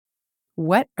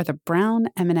What are the brown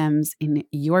M&Ms in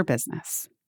your business?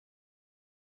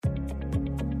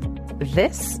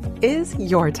 This is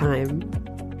your time.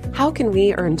 How can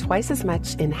we earn twice as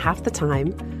much in half the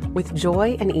time with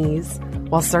joy and ease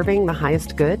while serving the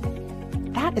highest good?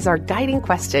 That is our guiding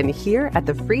question here at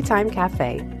the Free Time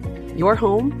Cafe, your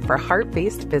home for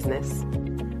heart-based business.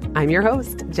 I'm your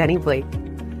host, Jenny Blake.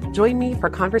 Join me for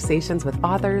conversations with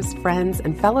authors, friends,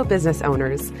 and fellow business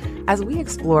owners as we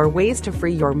explore ways to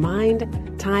free your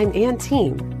mind, time, and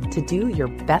team to do your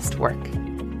best work.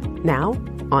 Now,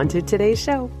 on to today's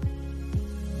show.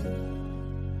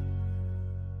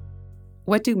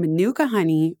 What do Manuka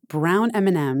honey, brown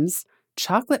M&Ms,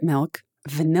 chocolate milk,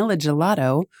 vanilla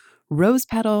gelato, rose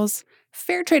petals,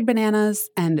 fair trade bananas,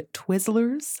 and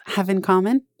Twizzlers have in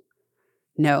common?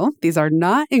 No, these are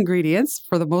not ingredients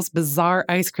for the most bizarre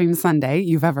ice cream sundae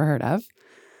you've ever heard of.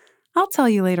 I'll tell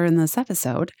you later in this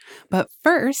episode, but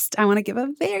first, I want to give a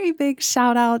very big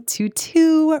shout out to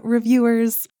two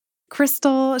reviewers.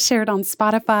 Crystal shared on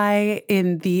Spotify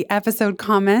in the episode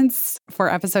comments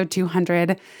for episode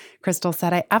 200. Crystal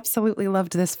said, I absolutely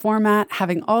loved this format,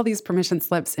 having all these permission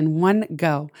slips in one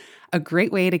go. A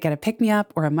great way to get a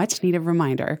pick-me-up or a much-needed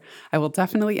reminder. I will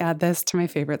definitely add this to my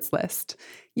favorites list.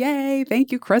 Yay!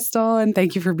 Thank you, Crystal, and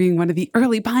thank you for being one of the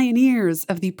early pioneers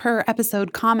of the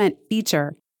per-episode comment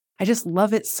feature. I just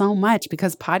love it so much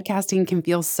because podcasting can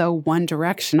feel so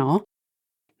one-directional.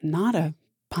 Not a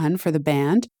pun for the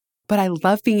band. But I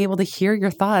love being able to hear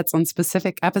your thoughts on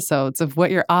specific episodes of what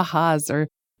your ahas or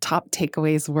top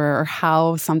takeaways were or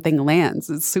how something lands.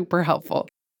 It's super helpful.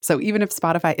 So even if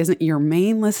Spotify isn't your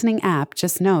main listening app,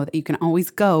 just know that you can always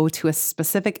go to a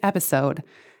specific episode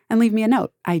and leave me a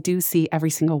note. I do see every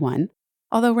single one.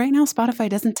 Although right now Spotify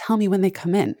doesn't tell me when they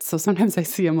come in, so sometimes I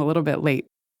see them a little bit late.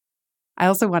 I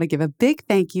also want to give a big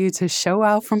thank you to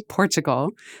João from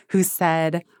Portugal, who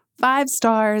said, 5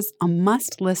 stars, a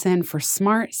must listen for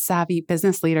smart, savvy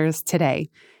business leaders today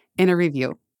in a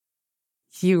review.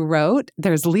 You wrote,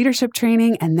 there's leadership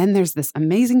training, and then there's this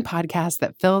amazing podcast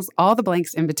that fills all the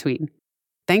blanks in between.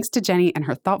 Thanks to Jenny and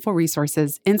her thoughtful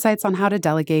resources, insights on how to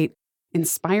delegate,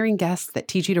 inspiring guests that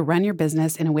teach you to run your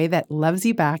business in a way that loves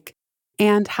you back,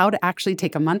 and how to actually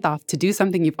take a month off to do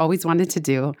something you've always wanted to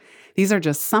do. These are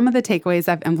just some of the takeaways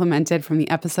I've implemented from the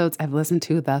episodes I've listened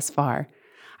to thus far.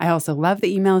 I also love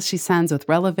the emails she sends with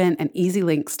relevant and easy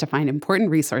links to find important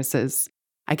resources.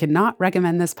 I cannot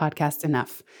recommend this podcast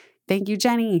enough. Thank you,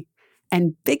 Jenny.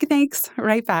 And big thanks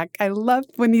right back. I love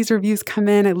when these reviews come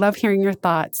in. I love hearing your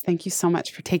thoughts. Thank you so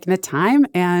much for taking the time,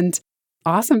 and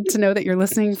awesome to know that you're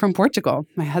listening from Portugal.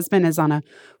 My husband is on a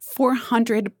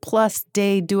 400+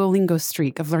 day Duolingo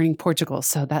streak of learning Portugal,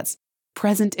 so that's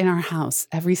present in our house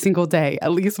every single day,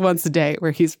 at least once a day,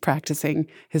 where he's practicing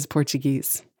his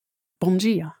Portuguese. Bom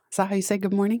dia. Is that how you say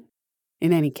good morning?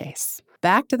 In any case,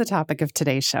 back to the topic of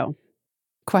today's show.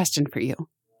 Question for you.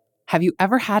 Have you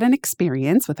ever had an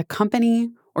experience with a company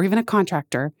or even a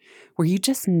contractor where you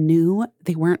just knew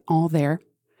they weren't all there?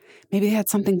 Maybe they had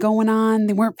something going on,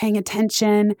 they weren't paying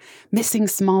attention, missing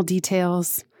small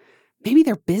details. Maybe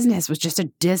their business was just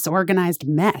a disorganized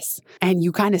mess, and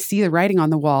you kind of see the writing on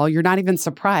the wall. You're not even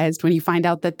surprised when you find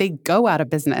out that they go out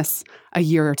of business a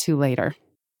year or two later.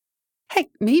 Heck,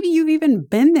 maybe you've even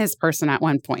been this person at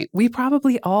one point. We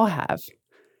probably all have.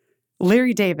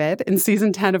 Larry David in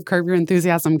season 10 of Curb Your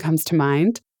Enthusiasm comes to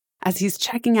mind as he's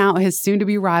checking out his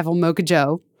soon-to-be rival Mocha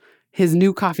Joe, his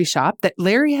new coffee shop that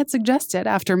Larry had suggested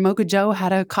after Mocha Joe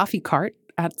had a coffee cart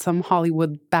at some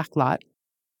Hollywood backlot.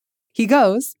 He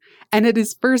goes, and at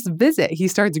his first visit, he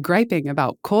starts griping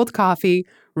about cold coffee,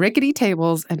 rickety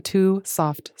tables, and 2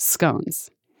 soft scones.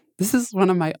 This is one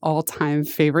of my all-time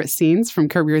favorite scenes from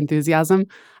Curb Your Enthusiasm.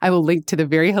 I will link to the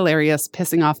very hilarious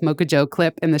Pissing Off Mocha Joe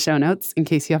clip in the show notes in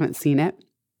case you haven't seen it.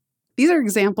 These are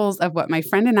examples of what my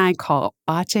friend and I call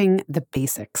botching the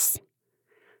basics.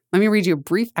 Let me read you a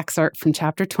brief excerpt from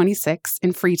chapter 26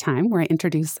 in Free Time where I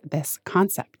introduce this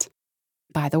concept.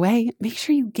 By the way, make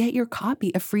sure you get your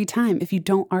copy of Free Time if you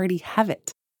don't already have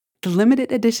it. The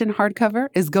limited edition hardcover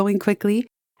is going quickly,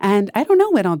 and I don't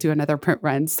know when I'll do another print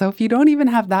run. So if you don't even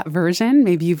have that version,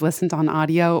 maybe you've listened on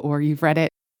audio or you've read it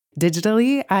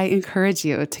digitally, I encourage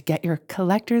you to get your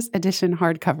collector's edition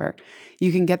hardcover.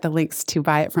 You can get the links to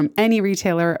buy it from any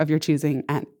retailer of your choosing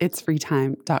at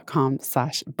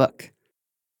itsfreetime.com/book.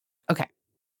 Okay,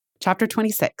 chapter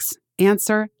 26,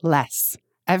 answer less.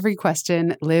 Every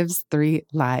question lives 3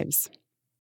 lives.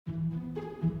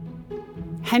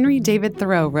 Henry David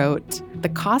Thoreau wrote, "The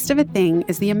cost of a thing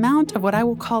is the amount of what I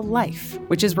will call life,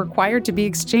 which is required to be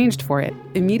exchanged for it,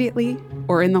 immediately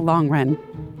or in the long run."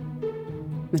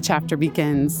 The chapter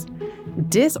begins,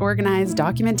 Disorganized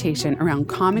documentation around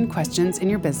common questions in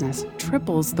your business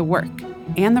triples the work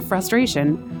and the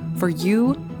frustration for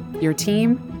you, your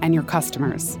team, and your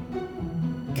customers.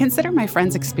 Consider my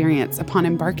friend's experience upon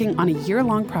embarking on a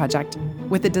year-long project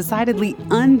with a decidedly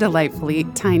undelightfully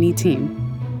tiny team.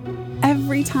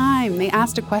 Every time they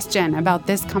asked a question about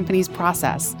this company's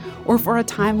process or for a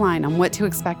timeline on what to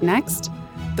expect next,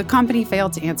 the company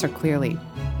failed to answer clearly.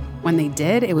 When they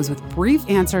did, it was with brief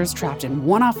answers trapped in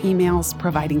one-off emails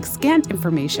providing scant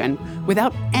information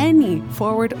without any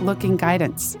forward-looking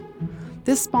guidance.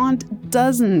 This spawned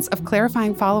dozens of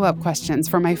clarifying follow-up questions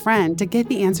for my friend to get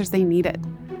the answers they needed.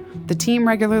 The team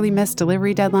regularly missed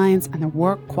delivery deadlines and the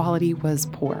work quality was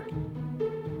poor.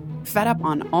 Fed up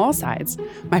on all sides,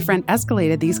 my friend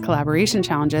escalated these collaboration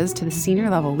challenges to the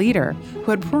senior level leader who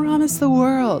had promised the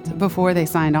world before they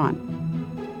signed on.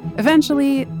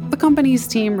 Eventually, the company's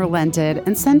team relented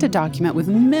and sent a document with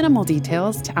minimal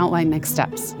details to outline next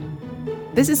steps.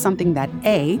 This is something that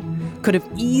A, could have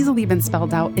easily been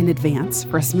spelled out in advance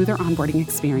for a smoother onboarding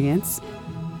experience.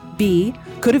 B,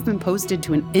 could have been posted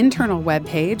to an internal web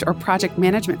page or project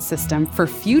management system for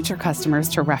future customers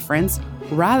to reference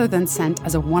rather than sent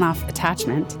as a one-off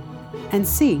attachment. And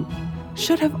C,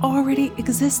 should have already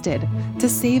existed to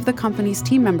save the company's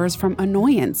team members from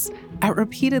annoyance at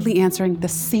repeatedly answering the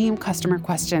same customer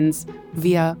questions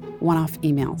via one-off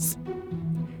emails.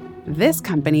 This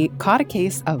company caught a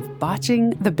case of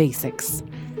botching the basics,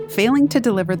 failing to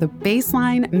deliver the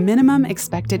baseline minimum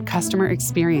expected customer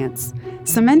experience,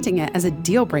 cementing it as a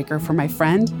deal breaker for my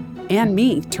friend and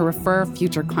me to refer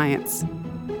future clients.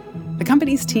 The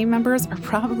company's team members are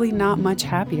probably not much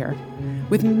happier.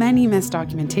 With many missed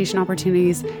documentation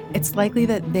opportunities, it's likely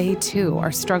that they too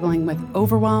are struggling with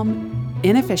overwhelm,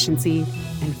 inefficiency,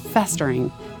 and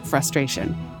festering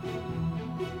frustration.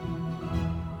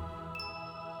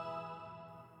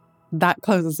 That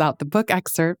closes out the book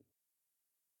excerpt.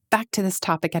 Back to this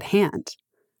topic at hand.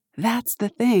 That's the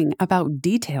thing about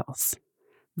details.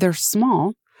 They're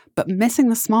small, but missing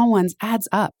the small ones adds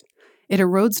up. It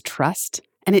erodes trust,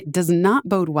 and it does not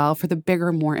bode well for the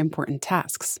bigger, more important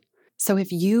tasks. So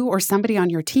if you or somebody on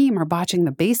your team are botching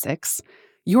the basics,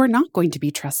 you're not going to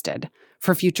be trusted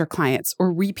for future clients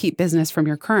or repeat business from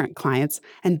your current clients,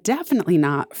 and definitely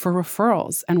not for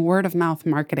referrals and word-of-mouth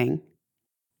marketing.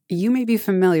 You may be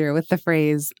familiar with the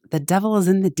phrase, "the devil is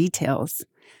in the details."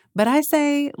 But I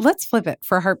say, let's flip it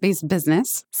for heart-based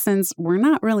business, since we're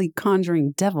not really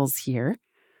conjuring devils here.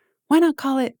 Why not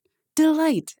call it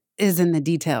delight is in the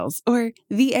details, or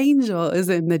the angel is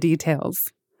in the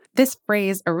details? This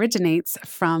phrase originates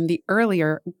from the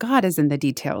earlier God is in the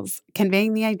details,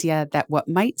 conveying the idea that what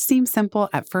might seem simple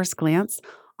at first glance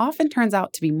often turns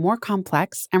out to be more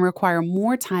complex and require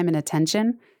more time and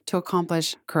attention to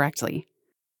accomplish correctly.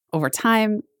 Over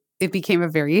time, it became a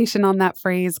variation on that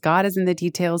phrase, God is in the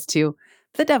details, to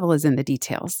the devil is in the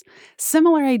details.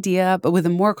 Similar idea, but with a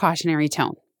more cautionary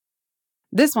tone.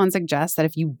 This one suggests that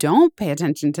if you don't pay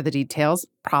attention to the details,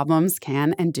 problems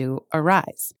can and do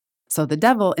arise. So the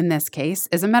devil in this case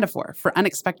is a metaphor for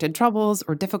unexpected troubles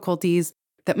or difficulties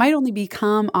that might only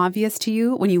become obvious to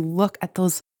you when you look at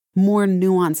those more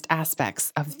nuanced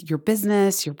aspects of your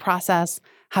business, your process,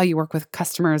 how you work with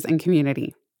customers and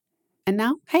community. And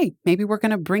now, hey, maybe we're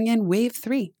going to bring in wave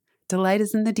 3. Delight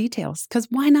is in the details, because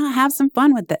why not have some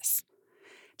fun with this?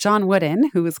 John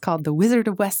Wooden, who is called the Wizard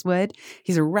of Westwood,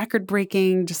 he's a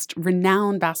record-breaking, just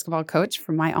renowned basketball coach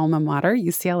from my alma mater,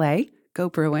 UCLA, go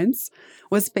Bruins,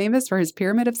 was famous for his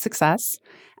pyramid of success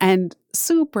and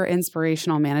super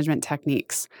inspirational management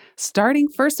techniques, starting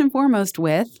first and foremost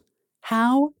with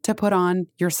how to put on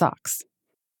your socks.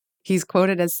 He's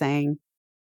quoted as saying,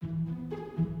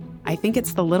 "I think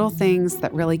it's the little things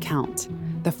that really count.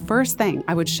 The first thing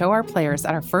I would show our players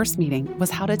at our first meeting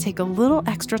was how to take a little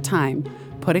extra time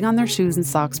putting on their shoes and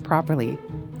socks properly.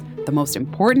 The most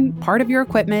important part of your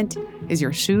equipment is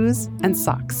your shoes and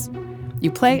socks. You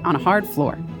play on a hard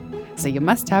floor, so you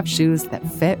must have shoes that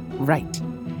fit right.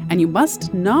 And you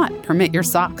must not permit your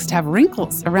socks to have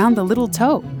wrinkles around the little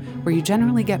toe, where you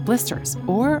generally get blisters,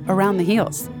 or around the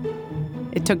heels.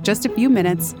 It took just a few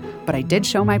minutes, but I did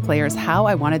show my players how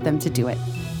I wanted them to do it.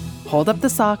 Hold up the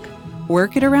sock,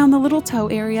 work it around the little toe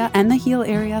area and the heel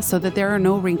area so that there are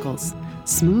no wrinkles.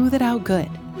 Smooth it out good.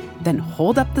 Then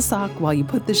hold up the sock while you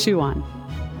put the shoe on.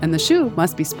 And the shoe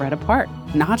must be spread apart,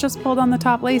 not just pulled on the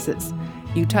top laces.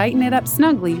 You tighten it up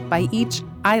snugly by each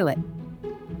eyelet.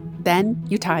 Then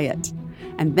you tie it.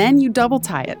 And then you double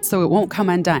tie it so it won't come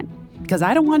undone. Because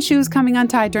I don't want shoes coming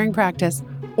untied during practice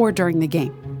or during the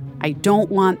game. I don't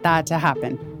want that to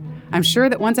happen. I'm sure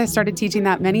that once I started teaching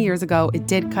that many years ago, it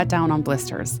did cut down on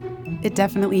blisters. it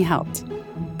definitely helped.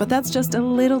 But that's just a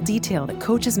little detail that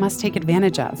coaches must take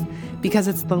advantage of, because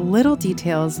it's the little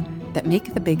details that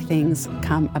make the big things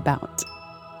come about.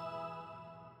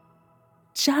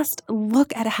 Just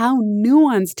look at how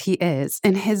nuanced he is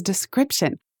in his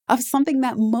description of something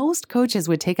that most coaches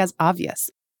would take as obvious.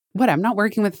 What, I'm not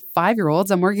working with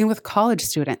 5-year-olds, I'm working with college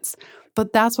students.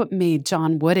 But that's what made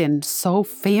John Wooden so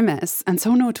famous and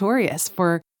so notorious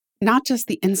for not just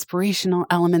the inspirational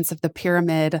elements of the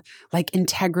pyramid, like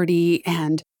integrity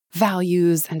and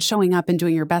values and showing up and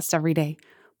doing your best every day,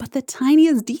 but the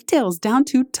tiniest details down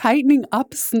to tightening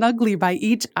up snugly by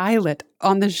each eyelet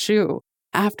on the shoe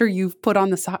after you've put on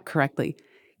the sock correctly.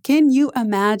 Can you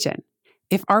imagine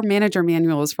if our manager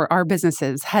manuals for our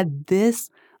businesses had this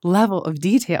level of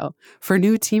detail for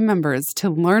new team members to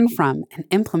learn from and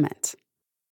implement?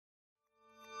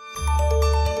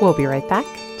 We'll be right back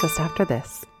just after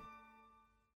this.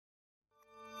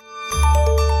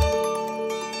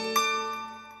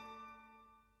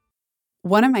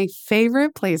 One of my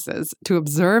favorite places to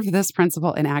observe this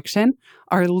principle in action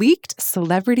are leaked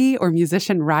celebrity or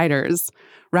musician riders.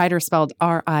 Rider spelled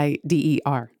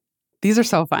R-I-D-E-R. These are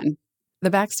so fun. The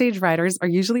backstage riders are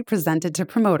usually presented to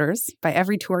promoters by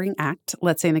every touring act,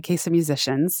 let's say in the case of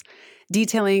musicians,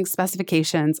 detailing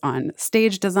specifications on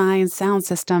stage design, sound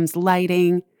systems,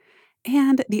 lighting,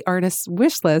 and the artist's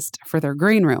wish list for their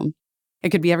green room. It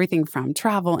could be everything from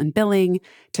travel and billing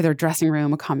to their dressing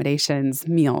room, accommodations,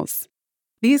 meals.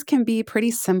 These can be pretty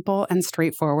simple and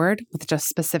straightforward with just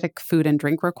specific food and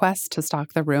drink requests to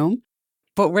stock the room.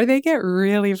 But where they get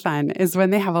really fun is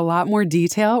when they have a lot more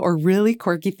detail or really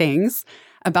quirky things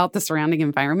about the surrounding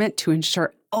environment to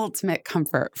ensure ultimate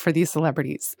comfort for these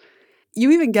celebrities.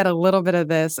 You even get a little bit of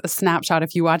this, a snapshot,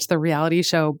 if you watch the reality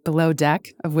show Below Deck,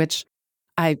 of which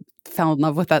I fell in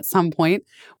love with at some point,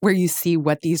 where you see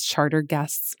what these charter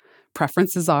guests'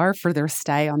 preferences are for their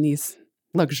stay on these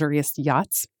luxurious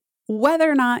yachts.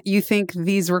 Whether or not you think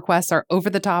these requests are over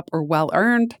the top or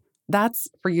well-earned, that's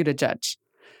for you to judge.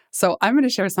 So I'm going to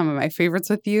share some of my favorites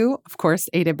with you, of course,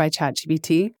 aided by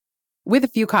ChatGPT, with a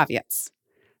few caveats.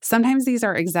 Sometimes these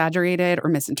are exaggerated or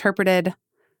misinterpreted.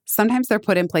 Sometimes they're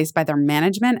put in place by their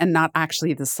management and not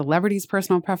actually the celebrity's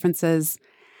personal preferences.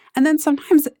 And then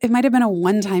sometimes it might have been a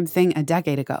one-time thing a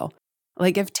decade ago.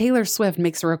 Like if Taylor Swift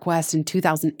makes a request in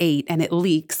 2008 and it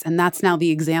leaks, and that's now the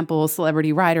example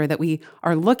celebrity rider that we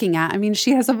are looking at, I mean,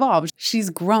 she has evolved. She's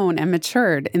grown and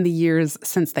matured in the years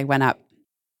since they went up.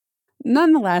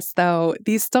 Nonetheless, though,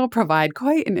 these still provide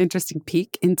quite an interesting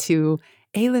peek into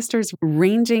A-listers'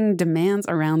 ranging demands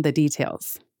around the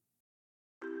details.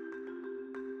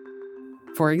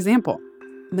 For example,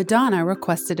 Madonna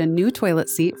requested a new toilet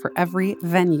seat for every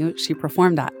venue she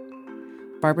performed at.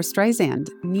 Barbra Streisand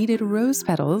needed rose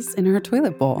petals in her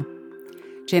toilet bowl.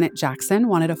 Janet Jackson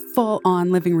wanted a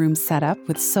full-on living room setup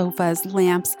with sofas,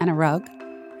 lamps, and a rug.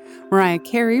 Mariah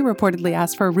Carey reportedly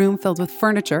asked for a room filled with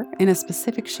furniture in a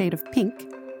specific shade of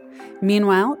pink.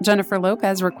 Meanwhile, Jennifer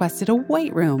Lopez requested a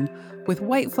white room with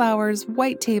white flowers,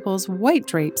 white tables, white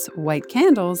drapes, white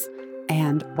candles,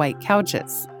 and white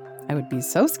couches. I would be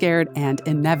so scared and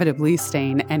inevitably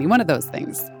stain any one of those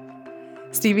things.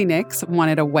 Stevie Nicks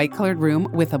wanted a white-colored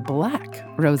room with a black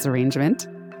rose arrangement.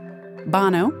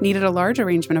 Bono needed a large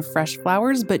arrangement of fresh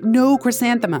flowers, but no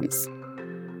chrysanthemums.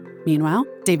 Meanwhile,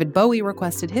 David Bowie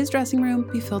requested his dressing room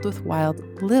be filled with wild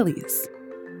lilies.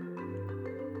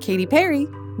 Katy Perry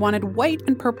wanted white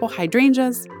and purple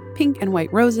hydrangeas, pink and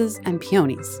white roses, and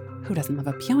peonies. Who doesn't love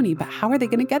a peony, but how are they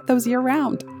going to get those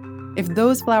year-round? If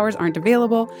those flowers aren't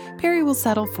available, Perry will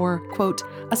settle for, quote,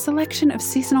 a selection of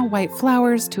seasonal white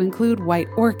flowers to include white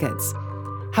orchids.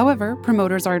 However,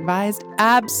 promoters are advised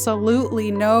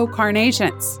absolutely no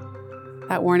carnations.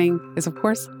 That warning is, of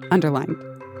course, underlined.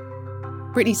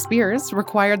 Britney Spears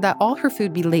required that all her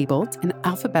food be labeled in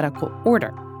alphabetical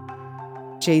order.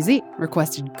 Jay-Z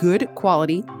requested good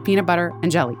quality peanut butter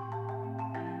and jelly.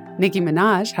 Nicki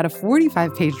Minaj had a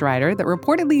 45-page rider that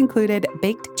reportedly included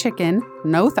baked chicken,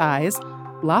 no thighs,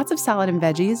 lots of salad and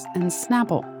veggies, and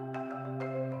Snapple.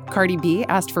 Cardi B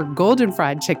asked for golden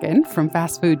fried chicken from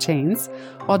fast food chains,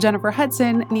 while Jennifer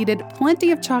Hudson needed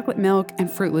plenty of chocolate milk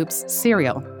and Fruit Loops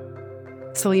cereal.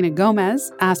 Selena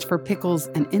Gomez asked for pickles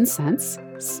and incense,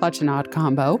 such an odd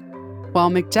combo, while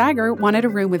Mick Jagger wanted a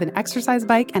room with an exercise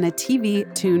bike and a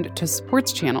TV tuned to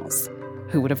sports channels.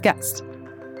 Who would have guessed?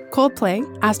 Coldplay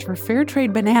asked for fair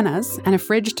trade bananas and a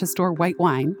fridge to store white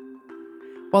wine,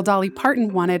 while Dolly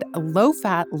Parton wanted a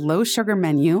low-fat, low-sugar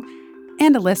menu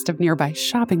and a list of nearby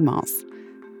shopping malls.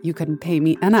 You couldn't pay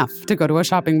me enough to go to a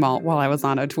shopping mall while I was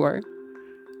on a tour.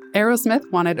 Aerosmith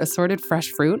wanted assorted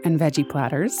fresh fruit and veggie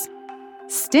platters.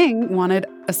 Sting wanted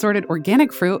assorted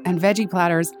organic fruit and veggie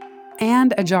platters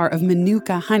and a jar of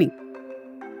Manuka honey.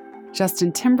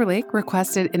 Justin Timberlake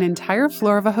requested an entire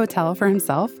floor of a hotel for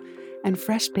himself and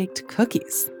fresh-baked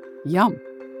cookies. Yum.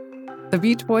 The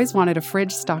Beach Boys wanted a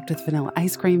fridge stocked with vanilla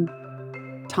ice cream.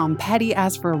 Tom Petty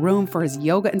asked for a room for his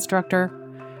yoga instructor.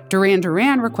 Duran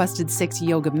Duran requested 6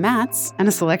 yoga mats and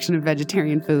a selection of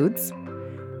vegetarian foods,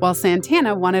 while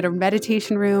Santana wanted a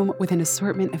meditation room with an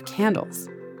assortment of candles.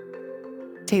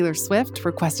 Taylor Swift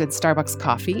requested Starbucks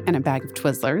coffee and a bag of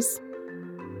Twizzlers.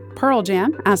 Pearl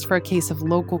Jam asked for a case of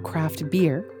local craft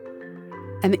beer.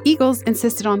 And the Eagles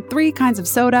insisted on 3 kinds of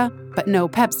soda, but no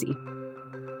Pepsi.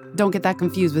 Don't get that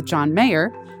confused with John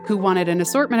Mayer, who wanted an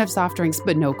assortment of soft drinks,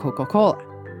 but no Coca-Cola.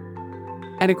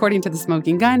 And according to the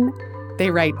Smoking Gun,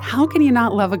 they write, how can you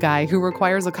not love a guy who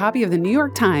requires a copy of the New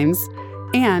York Times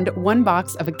and 1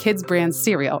 box of a kid's brand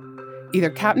cereal, either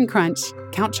Captain Crunch,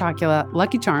 Count Chocula,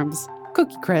 Lucky Charms,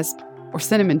 Cookie Crisp, or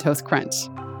Cinnamon Toast Crunch?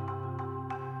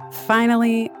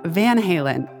 Finally, Van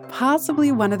Halen,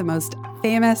 possibly one of the most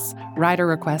famous rider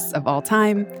requests of all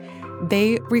time.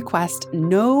 They request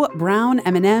no brown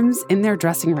M&Ms in their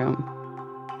dressing room.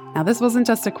 Now, this wasn't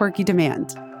just a quirky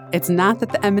demand. It's not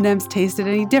that the M&Ms tasted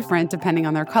any different depending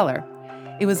on their color.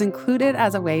 It was included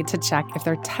as a way to check if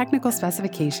their technical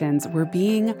specifications were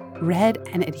being read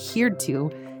and adhered to,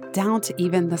 down to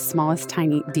even the smallest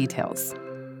tiny details.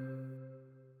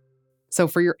 So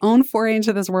for your own foray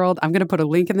into this world, I'm going to put a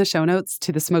link in the show notes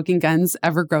to the Smoking Gun's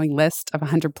ever-growing list of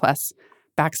 100+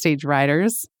 backstage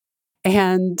riders.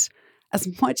 And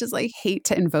as much as I hate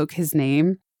to invoke his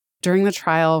name, during the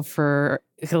trial for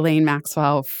Ghislaine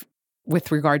Maxwell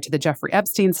with regard to the Jeffrey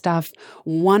Epstein stuff,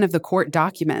 one of the court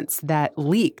documents that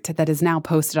leaked, that is now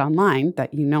posted online,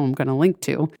 that you know I'm going to link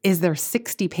to, is their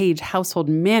 60-page household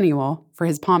manual for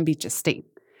his Palm Beach estate.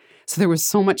 So there was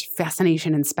so much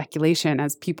fascination and speculation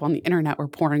as people on the internet were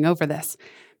poring over this,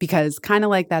 because kind of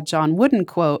like that John Wooden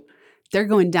quote, they're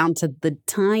going down to the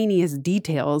tiniest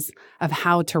details of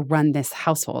how to run this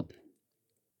household.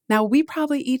 Now, we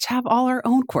probably each have all our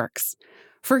own quirks.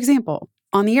 For example,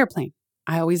 on the airplane,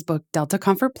 I always book Delta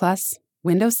Comfort Plus,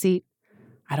 window seat.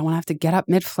 I don't want to have to get up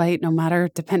mid-flight, no matter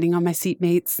depending on my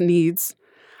seatmate's needs.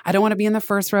 I don't want to be in the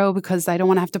first row because I don't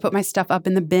want to have to put my stuff up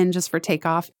in the bin just for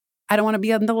takeoff. I don't want to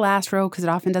be in the last row because it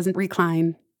often doesn't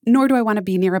recline. Nor do I want to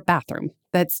be near a bathroom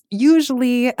that's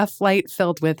usually a flight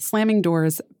filled with slamming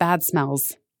doors, bad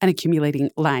smells, and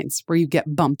accumulating lines where you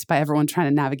get bumped by everyone trying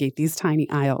to navigate these tiny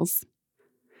aisles.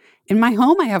 In my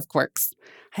home, I have quirks.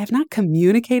 I have not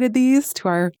communicated these to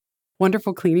our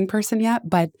wonderful cleaning person yet,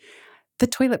 but the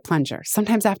toilet plunger,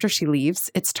 sometimes after she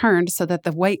leaves, it's turned so that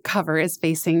the white cover is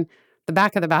facing the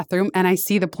back of the bathroom and I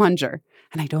see the plunger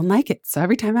and I don't like it. So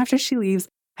every time after she leaves,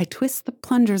 I twist the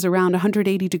plungers around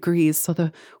 180 degrees so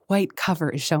the white cover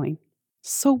is showing.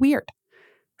 So weird.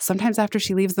 Sometimes after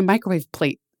she leaves, the microwave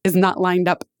plate is not lined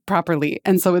up properly.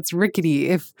 And so it's rickety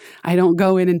if I don't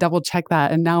go in and double check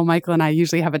that. And now Michael and I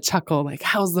usually have a chuckle like,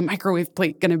 how's the microwave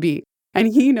plate going to be?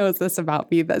 And he knows this about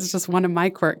me. That's just one of my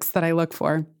quirks that I look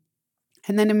for.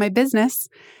 And then in my business,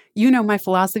 you know my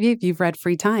philosophy if you've read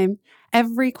Free Time,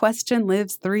 every question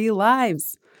lives 3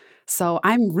 lives. So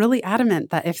I'm really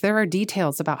adamant that if there are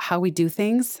details about how we do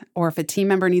things, or if a team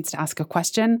member needs to ask a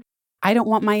question, I don't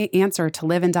want my answer to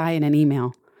live and die in an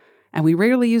email. And we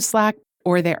rarely use Slack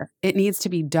or there. It needs to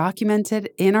be documented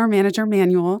in our manager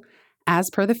manual as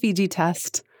per the Fiji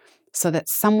test so that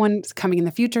someone coming in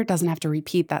the future doesn't have to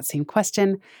repeat that same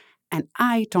question and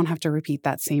I don't have to repeat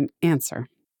that same answer.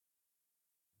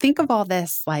 Think of all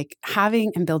this like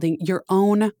having and building your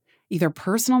own either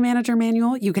personal manager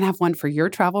manual. You can have one for your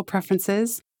travel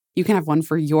preferences. You can have one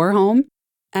for your home.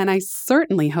 And I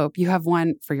certainly hope you have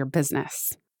one for your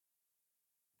business.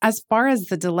 As far as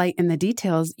the delight in the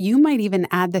details, you might even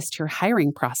add this to your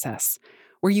hiring process,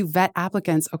 where you vet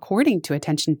applicants according to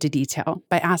attention to detail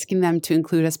by asking them to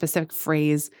include a specific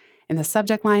phrase in the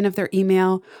subject line of their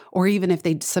email, or even if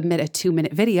they submit a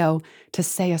 2-minute video, to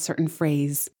say a certain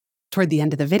phrase toward the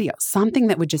end of the video, something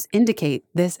that would just indicate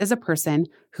this is a person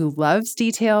who loves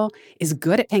detail, is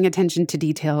good at paying attention to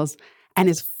details, and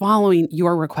is following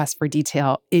your request for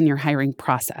detail in your hiring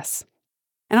process.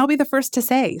 And I'll be the first to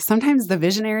say, sometimes the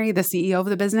visionary, the CEO of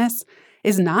the business,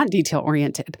 is not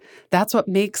detail-oriented. That's what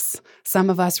makes some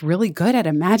of us really good at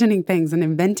imagining things and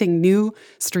inventing new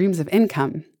streams of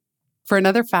income. For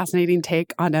another fascinating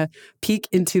take on a peek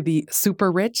into the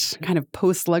super rich kind of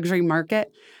post-luxury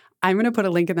market, I'm going to put a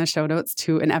link in the show notes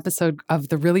to an episode of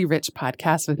the Really Rich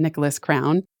podcast with Nicholas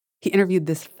Crown. He interviewed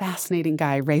this fascinating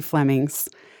guy, Ray Flemings,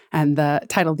 and the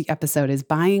title of the episode is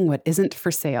Buying What Isn't for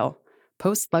Sale,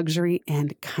 Post-Luxury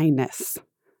and Kindness.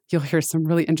 You'll hear some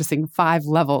really interesting 5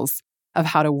 levels of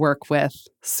how to work with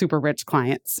super rich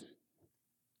clients.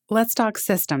 Let's talk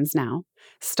systems now.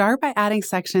 Start by adding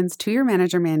sections to your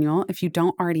manager manual if you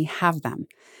don't already have them.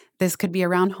 This could be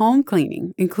around home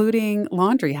cleaning, including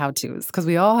laundry how-tos, because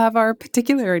we all have our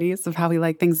particularities of how we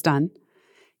like things done.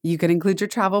 You could include your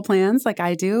travel plans like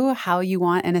I do, how you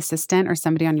want an assistant or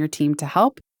somebody on your team to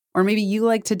help, or maybe you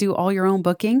like to do all your own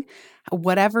booking,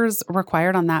 whatever's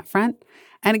required on that front.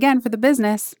 And again, for the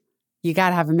business, you got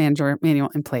to have a manager manual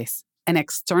in place. An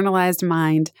externalized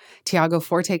mind. Tiago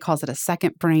Forte calls it a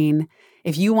second brain.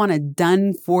 If you want a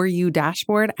done-for-you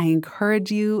dashboard, I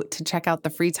encourage you to check out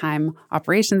the Free Time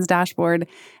Operations Dashboard.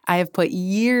 I have put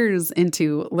years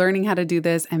into learning how to do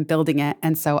this and building it,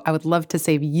 and so I would love to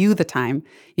save you the time.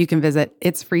 You can visit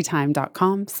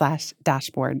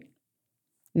itsfreetime.com/dashboard.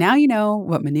 Now you know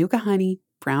what Manuka honey,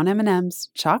 brown M&Ms,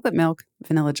 chocolate milk,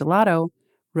 vanilla gelato,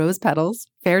 rose petals,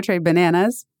 Fairtrade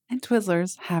bananas, and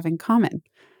Twizzlers have in common.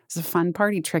 It's a fun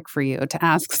party trick for you to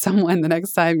ask someone the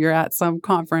next time you're at some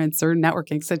conference or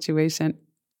networking situation.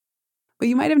 But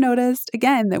you might have noticed,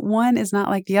 again, that one is not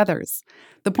like the others.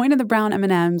 The point of the brown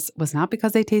M&Ms was not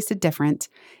because they tasted different.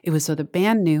 It was so the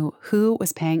band knew who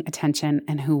was paying attention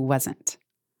and who wasn't.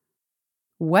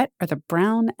 What are the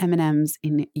brown M&Ms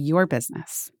in your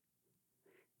business?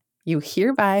 You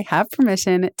hereby have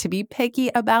permission to be picky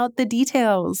about the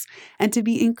details and to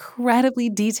be incredibly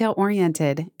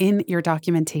detail-oriented in your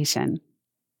documentation.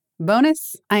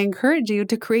 Bonus, I encourage you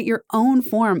to create your own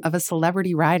form of a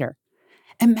celebrity rider.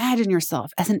 Imagine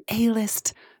yourself as an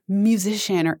A-list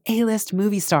musician or A-list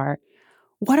movie star.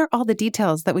 What are all the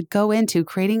details that would go into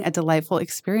creating a delightful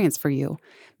experience for you?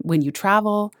 When you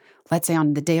travel, let's say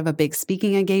on the day of a big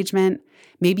speaking engagement,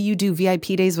 maybe you do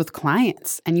VIP days with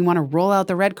clients and you want to roll out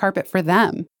the red carpet for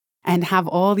them and have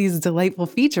all these delightful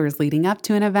features leading up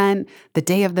to an event, the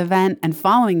day of the event, and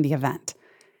following the event.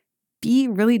 Be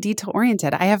really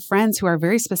detail-oriented. I have friends who are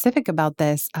very specific about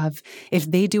this of if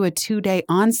they do a 2-day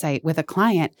on-site with a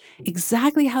client,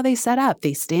 exactly how they set up.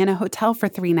 They stay in a hotel for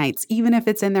 3 nights, even if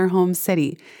it's in their home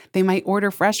city. They might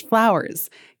order fresh flowers,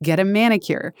 get a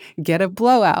manicure, get a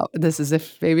blowout. This is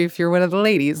if you're one of the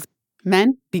ladies.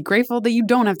 Men, be grateful that you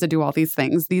don't have to do all these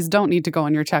things. These don't need to go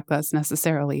on your checklist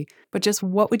necessarily. But just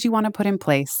what would you want to put in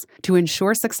place to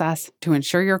ensure success, to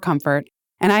ensure your comfort?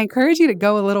 And I encourage you to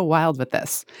go a little wild with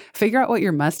this. Figure out what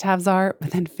your must-haves are,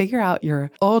 but then figure out your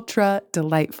ultra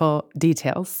delightful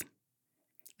details.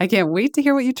 I can't wait to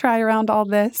hear what you try around all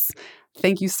this.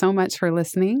 Thank you so much for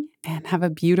listening and have a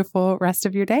beautiful rest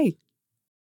of your day.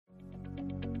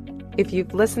 If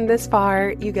you've listened this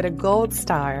far, you get a gold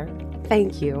star.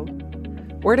 Thank you.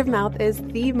 Word of mouth is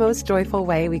the most joyful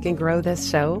way we can grow this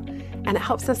show, and it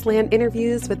helps us land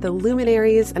interviews with the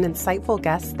luminaries and insightful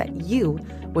guests that you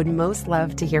would most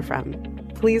love to hear from.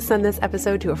 Please send this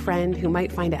episode to a friend who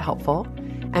might find it helpful.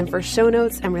 And for show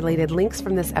notes and related links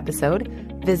from this episode,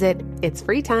 visit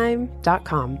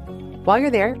itsfreetime.com. While you're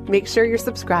there, make sure you're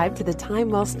subscribed to the Time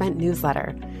Well Spent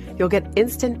newsletter. You'll get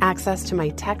instant access to my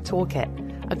tech toolkit,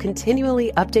 a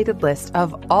continually updated list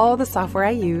of all the software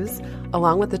I use,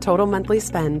 along with the total monthly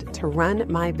spend to run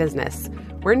my business,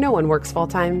 where no one works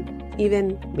full-time,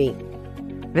 even me.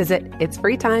 Visit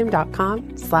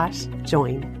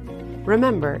itsfreetime.com/join.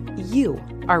 Remember, you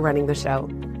are running the show.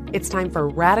 It's time for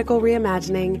radical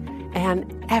reimagining,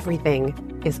 and everything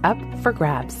is up for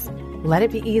grabs. Let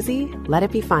it be easy, let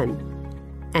it be fun,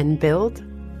 and build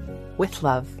with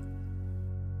love.